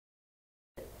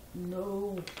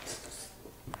No.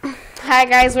 Hi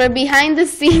guys, we're behind the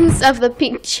scenes of the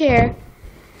pink chair.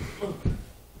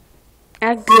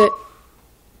 Act good.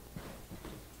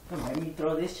 Come, let me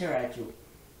throw this chair at you.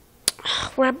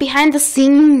 We're behind the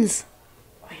scenes.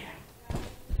 Oh, yeah.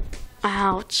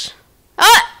 Ouch.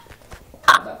 Ah!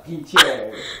 The pink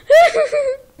chair.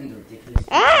 And the ridiculous.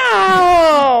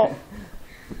 Ow!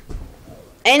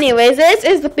 Anyways, this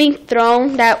is the pink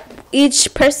throne that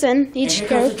each person, each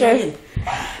character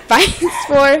fights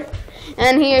for.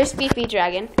 And here's Fifi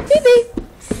Dragon. Fifi!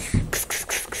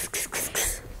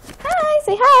 Hi,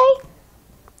 say hi.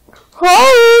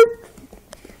 Hi!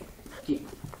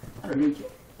 I don't need you.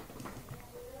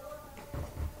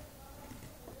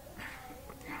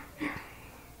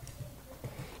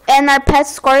 And our pet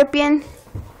scorpion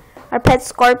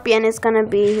is gonna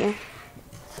be here.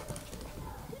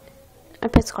 Our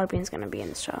pet scorpion is gonna be in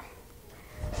the show.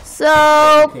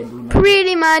 So,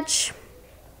 pretty much,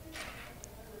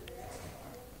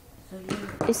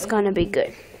 it's gonna be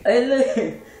good.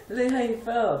 Hey, look how you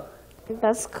fell.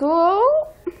 That's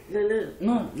cool. Look.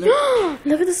 No, look.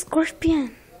 Look at the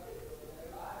scorpion.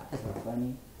 That's not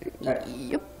funny.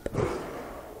 Yep.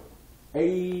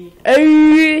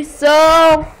 Hey.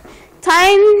 So,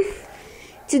 time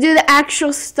to do the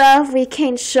actual stuff. We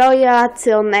can't show you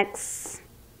till next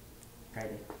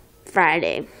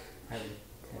Friday.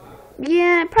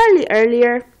 Yeah, probably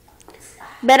earlier.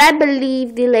 But I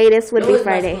believe the latest would be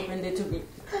Friday.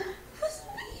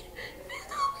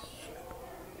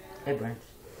 Hey, Brent.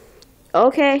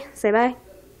 Okay, say bye.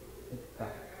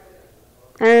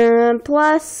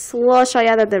 Plus, we'll show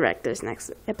you the directors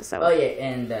next episode. Oh yeah,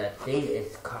 and the thing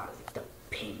is called the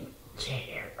Pink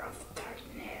Chair of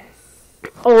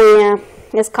Darkness. Oh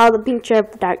yeah, it's called the Pink Chair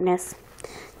of Darkness.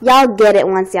 Y'all get it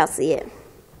once y'all see it.